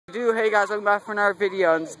Hey guys, welcome back for another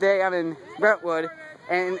video, and today I'm in Brentwood,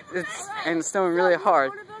 and it's snowing really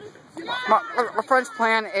hard. My friend's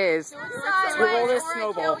plan is to roll this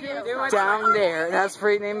snowball down there, and that's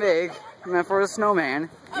pretty damn big, and then for the snowman.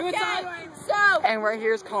 Okay, so... And right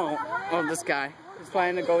here is Colin, this guy. He's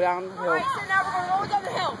planning to go down the hill. Alright, so now we're gonna roll down the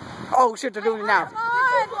hill. Oh shit, they're doing it now. Come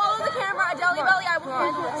on, follow the camera, Jelly Belly, I will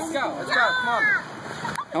handle this. Let's go, come on.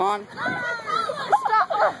 Come on.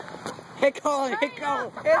 Stop. Hit Colin, hit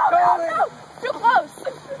Colin, hit No, Colin. no, too close.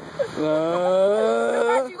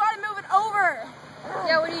 You gotta move it over.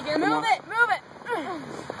 Yeah, what do you do? Move it. Come on.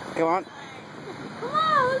 Come on.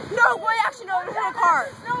 No, wait, actually, no, it'll hit a car.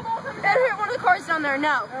 It'll hit one of the cars down there,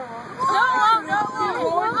 no. No.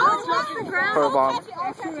 Photo bomb.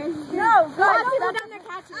 No, guys, stop down there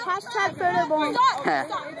catching it. Hashtag photo bomb.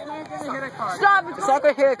 Stop. It's not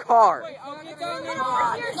gonna hit a car.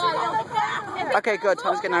 Okay, good.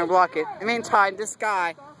 Tom's gonna block it. In the meantime, this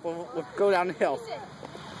guy will go down the hill.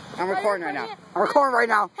 I'm recording right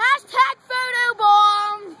now. Hashtag photo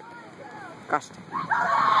bomb. Gosh.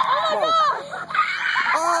 Oh my god.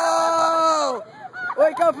 Oh!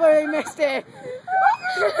 Wake up, he missed it.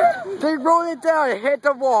 They rolled it down, it hit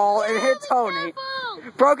the wall, and hit Tony.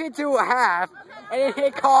 Broke it to a half, and it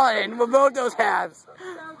hit Colin with both those halves.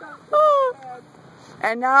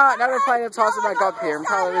 And now they're planning to toss it back up here. I'm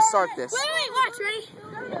trying to restart this. Wait, watch, ready?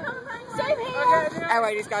 Same hand.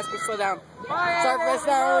 Anyway, these guys can slow down. Sorry for missing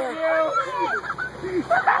that earlier.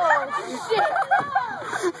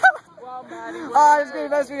 Oh, this is gonna be the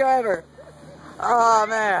best video ever. Oh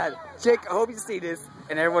man. Jake, I hope you see this,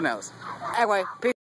 and everyone else. Anyway, peace.